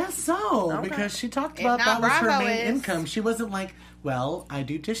 I guess so, because she talked about that was her main income. She wasn't like, well, I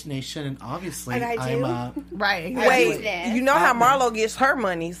do Dish Nation, and obviously I'm right. Wait, you know how Marlo gets her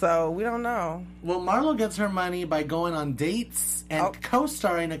money, so we don't know. Well, Marlo gets her money by going on dates and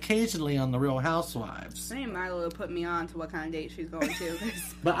co-starring occasionally on The Real Housewives. I think Marlo would put me on to what kind of date she's going to.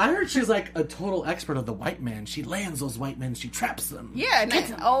 But I heard she's like a total expert of the white men. She lands those white men. She traps them. Yeah, and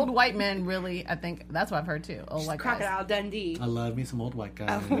it's old white men, really. I think that's what I've heard, too. Old white guys. Crocodile Dundee. I love me some old white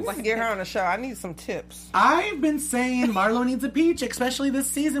guys. Let's get her on the show. I need some tips. I've been saying Marlo needs a peach, especially this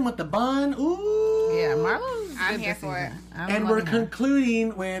season with the bun. Ooh. Yeah, Marlo's I'm here for it. And we're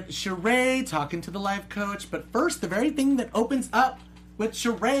concluding with Sheree talking to the life coach. But first, the very thing that opens up with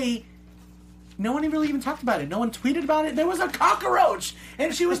Sheree, no one really even talked about it. No one tweeted about it. There was a cockroach,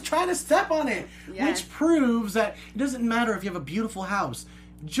 and she was trying to step on it, which proves that it doesn't matter if you have a beautiful house.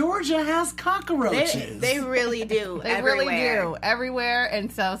 Georgia has cockroaches. They really do. They really do. Everywhere.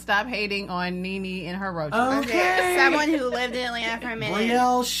 And so stop hating on Nene and her roaches. Okay. Someone who lived in Atlanta for a minute.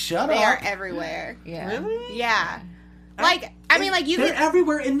 Brielle, shut up. They are everywhere. Yeah. Really? Yeah. Like, I mean, like, they're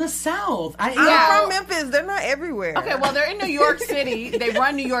everywhere in the South. I'm from Memphis. They're not everywhere. Okay, well, they're in New York City. They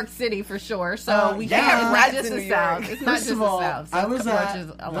run New York City for sure. So we can't. It's not just the South. It's not just the South. I was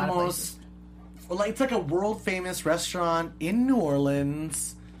at the most, it's like a world famous restaurant in New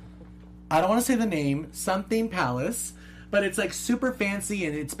Orleans. I don't want to say the name, something Palace, but it's like super fancy,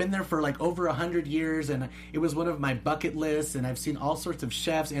 and it's been there for like over 100 years, and it was one of my bucket lists, and I've seen all sorts of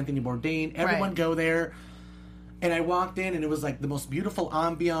chefs, Anthony Bourdain, everyone go there. And I walked in, and it was like the most beautiful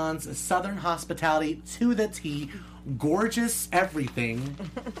ambiance, Southern hospitality to the T, gorgeous everything.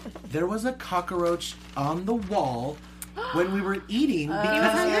 There was a cockroach on the wall when we were eating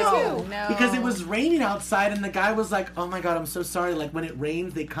because it was raining outside, and the guy was like, "Oh my God, I'm so sorry. Like when it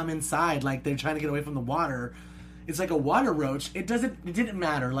rains, they come inside, like they're trying to get away from the water. It's like a water roach. It didn't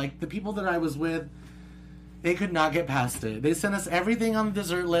matter. Like the people that I was with, they could not get past it. They sent us everything on the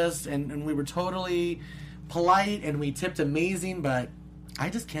dessert list, and we were totally polite, and we tipped amazing, but I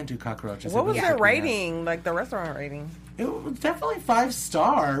just can't do cockroaches. What was their rating? Like the restaurant rating? It was definitely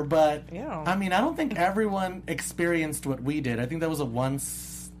 5-star, but I mean, I don't think everyone experienced what we did. I think that was a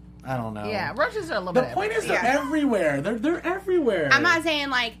once. I don't know. Yeah, roaches are a little bit. The point is, they're everywhere. They're everywhere. I'm not saying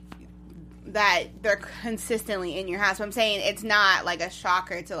like that they're consistently in your house. But I'm saying it's not like a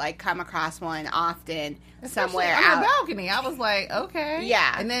shocker to like come across one often. Especially somewhere on out. the balcony. I was like, okay,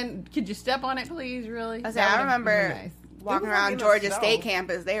 yeah. And then, could you step on it, please? Really? I remember walking around Georgia State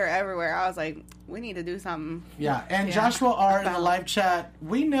campus. They were everywhere. I was like, we need to do something. Yeah, and Joshua R. in the live chat,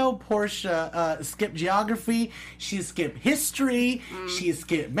 we know Portia skipped geography. She skipped history. She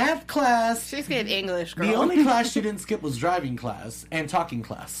skipped math class. She skipped English, girl. The only class she didn't skip was driving class and talking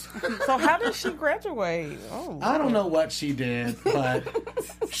class. So how did she graduate? Oh, I don't know what she did, but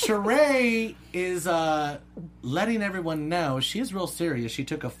Sheree is letting everyone know she's real serious. She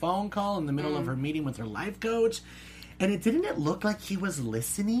took a phone call in the middle of her meeting with her life coach, and didn't it look like he was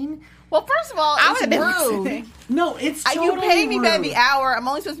listening? Well, first of all, I would it's have been rude. listening. No, it's totally you pay me rude. by the hour. I'm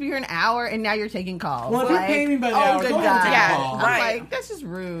only supposed to be here an hour, and now you're taking calls. Well, if you're paying me by the hour, go ahead and take a call. I'm like, that's just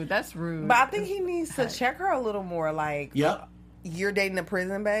rude. That's rude. But I think he needs to check her a little more. Like, you're dating a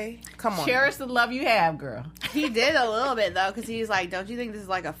prison bae? Come on. Cherish the love you have, girl. He did a little bit, though, because he's like, don't you think this is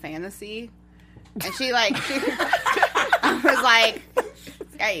like a fantasy? And she like, I was like,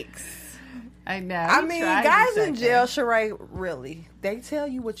 yikes. I know. I mean, guys in jail, Sheree, really, they tell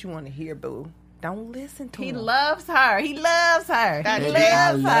you what you want to hear, boo. Don't listen to him. He loves her. He loves her. That he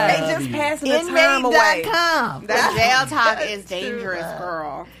loves her. They just passing the time away. That jail talk is dangerous,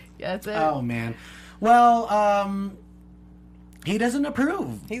 girl. That's it. Oh, man. Well, he doesn't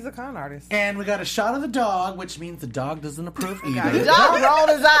approve. He's a con artist. And we got a shot of the dog, which means the dog doesn't approve either. The dog rolled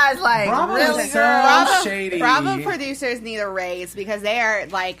his eyes like, Bravo really, is girl? so shady. Bravo producers need a raise because they are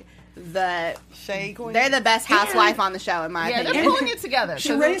like the shade queen. They're the best housewife on the show, in my opinion. They're pulling it together.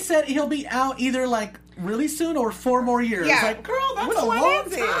 Sheree said he'll be out either like really soon or 4 more years? Yeah. Like, girl, that's Which a one long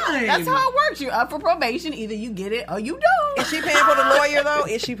is it? time. That's how it works. You're up for probation. Either you get it or you don't. Is she paying for the lawyer, though?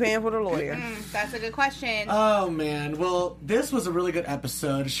 Is she paying for the lawyer? That's a good question. Oh, man. Well, this was a really good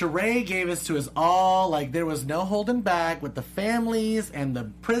episode. Sheree gave us to us all. Like, there was no holding back with the families and the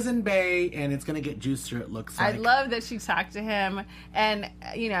prison bay, and it's going to get juicier, it looks like. I love that she talked to him, and,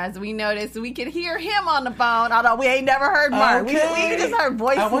 as we noticed, we could hear him on the phone, although we ain't never heard Mark. We just heard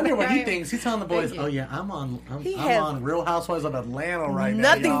voices. I wonder what he thinks. He's telling the boys, oh, yeah, I'm on Real Housewives of Atlanta right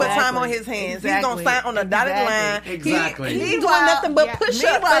now. Nothing but time on his hands. He's going to sign on the dotted line. Exactly. He's doing nothing but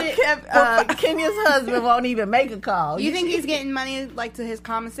push-ups. Kenya's husband won't even make a call. You think he's getting money, like, to his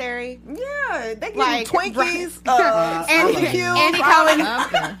commissary? Yeah, they give Like, him Twinkies,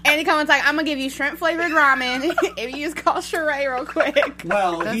 Andy Cohen's like, I'm going to give you shrimp-flavored ramen if you just call Sheree real quick.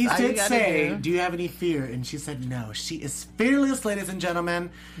 Well, he all you did gotta say, do you have any fear? And she said, no. She is fearless, ladies and gentlemen.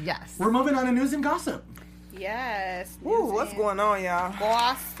 Yes. We're moving on to news and gossip. Yes. Ooh, what's going on, y'all?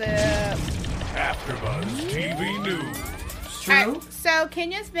 Gossip. AfterBuzz TV News. True. All right, so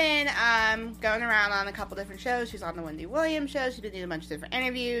Kenya's been going around on a couple different shows. She's on the Wendy Williams show. She's been doing a bunch of different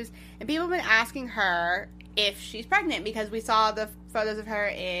interviews. And people have been asking her if she's pregnant because we saw the photos of her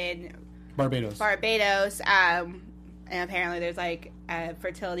in Barbados. And apparently there's like a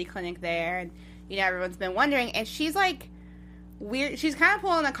fertility clinic there. And, everyone's been wondering. And she's like weird. She's kind of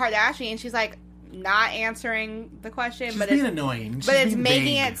pulling a Kardashian. She's like not answering the question. She's but being it's annoying. She's But it's being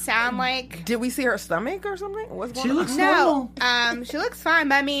making vague. it sound like... Did we see her stomach or something? What's going She on? looks No, normal. she looks fine,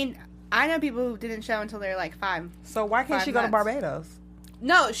 but I mean, I know people who didn't show until they're like 5. So why can't 5 she go to months. Barbados?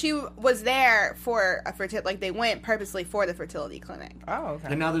 No, she was there for a fertility, like they went purposely for the fertility clinic. Oh, okay.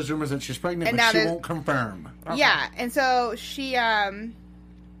 And now there's rumors that she's pregnant, And but now she there's- won't confirm. Okay. Yeah, and so she's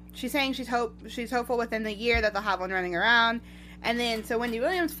saying she's hopeful within the year that they'll have one running around. And then, so Wendy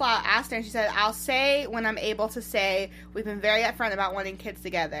Williams asked her, and she said, I'll say when I'm able to say, we've been very upfront about wanting kids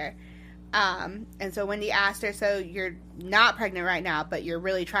together. And so Wendy asked her, so you're not pregnant right now, but you're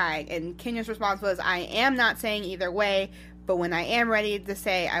really trying. And Kenya's response was, I am not saying either way, but when I am ready to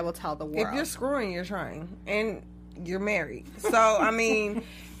say, I will tell the world. If you're screwing, you're trying. And you're married. So, I mean,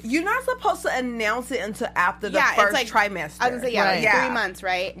 you're not supposed to announce it until after the first trimester. I was going to say, Right. 3 months,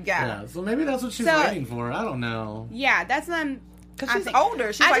 right? Yeah. Yeah, so maybe that's what she's So- waiting for. I don't know. Yeah, that's what I'm... Because she's think-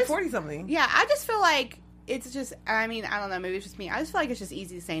 older. She's I like just- 40-something. Yeah, I just feel like it's just, I mean, I don't know, maybe it's just me. I just feel like it's just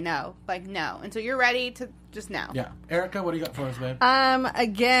easy to say no. Like, no. Until you're ready to just no. Yeah. Erica, what do you got for us, babe?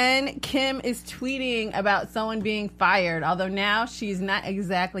 Again, Kim is tweeting about someone being fired, although now she's not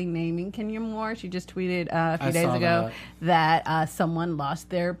exactly naming Kenya Moore. She just tweeted a few days ago that someone lost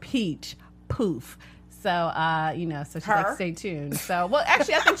their peach. Poof. So, so she's like, stay tuned. So, well,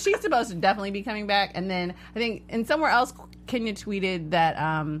 actually, I think she's supposed to definitely be coming back. And then I think, and somewhere else, Kenya tweeted that,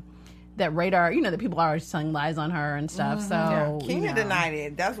 that Radar, that people are always telling lies on her and stuff. So, Kenya denied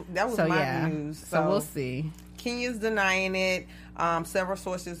it. That was my news. So we'll see. Kenya's denying it. Several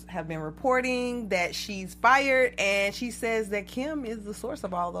sources have been reporting that she's fired, and she says that Kim is the source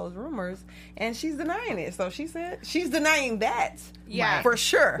of all those rumors, and she's denying it. So she said she's denying that. Yeah. For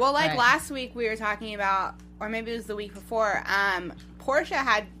sure. Well, like Right. last week we were talking about, or maybe it was the week before, Portia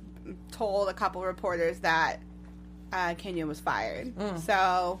had told a couple reporters that Kenya was fired.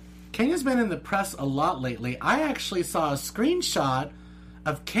 So... Kenya's been in the press a lot lately. I actually saw a screenshot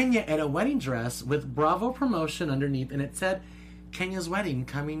of Kenya in a wedding dress with Bravo promotion underneath, and it said, Kenya's wedding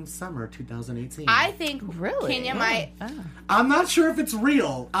coming summer 2018. I think Really? Kenya might... I'm not sure if it's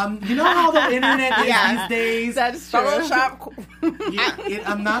real. You know how the internet is these days? That's true. Photoshop.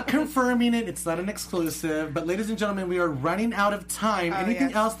 I'm not confirming it. It's not an exclusive. But ladies and gentlemen, we are running out of time. Anything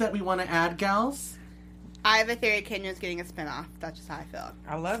yes. else that we want to add, gals? I have a theory Kenya's getting a spinoff. That's just how I feel.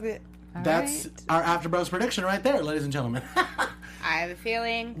 I love it. That's our AfterBuzz prediction right there, ladies and gentlemen. I have a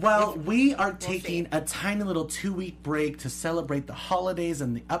feeling. Well, we are taking a tiny little 2-week break to celebrate the holidays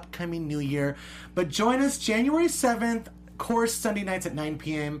and the upcoming new year. But join us January 7th, course Sunday nights at 9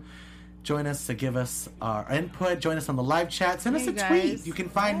 p.m. Join us to give us our input. Join us on the live chat. Send us a tweet. You can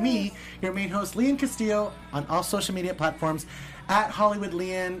find me, your main host, Leanne Castillo, on all social media platforms at Hollywood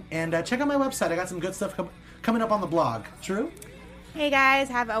Leanne. And check out my website. I got some good stuff coming up on the blog. True? Hey guys,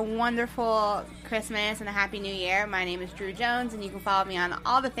 have a wonderful Christmas and a Happy New Year. My name is Drew Jones, and you can follow me on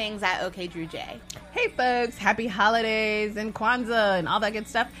all the things at OKDrewJ. Hey folks, happy holidays and Kwanzaa and all that good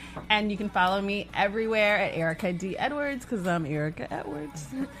stuff. And you can follow me everywhere at Erica D. Edwards, because I'm Erica Edwards.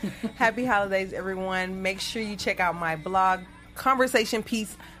 Happy holidays, everyone. Make sure you check out my blog,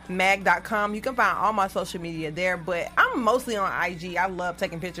 conversationpiecemag.com. You can find all my social media there, but I'm mostly on IG. I love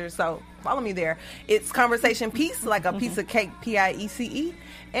taking pictures, so follow me there. It's Conversation Piece, like a piece of cake, Piece.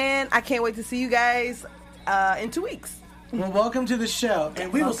 And I can't wait to see you guys in 2 weeks. Well, welcome to the show,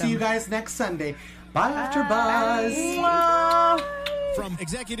 and we will see you guys next Sunday. Bye, AfterBuzz. From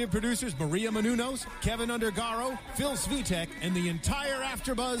executive producers Maria Menounos, Kevin Undergaro, Phil Svitek, and the entire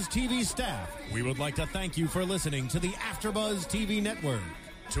AfterBuzz TV staff, we would like to thank you for listening to the AfterBuzz TV network.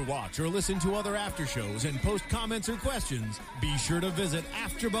 To watch or listen to other after shows and post comments or questions, be sure to visit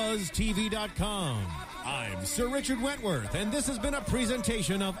AfterBuzzTV.com. I'm Sir Richard Wentworth, and this has been a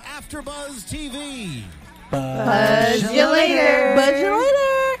presentation of AfterBuzz TV. Buzz you later. Buzz you later.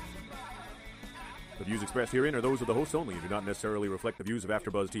 The views expressed herein are those of the hosts only and do not necessarily reflect the views of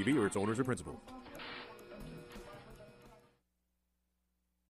AfterBuzz TV or its owners or principals.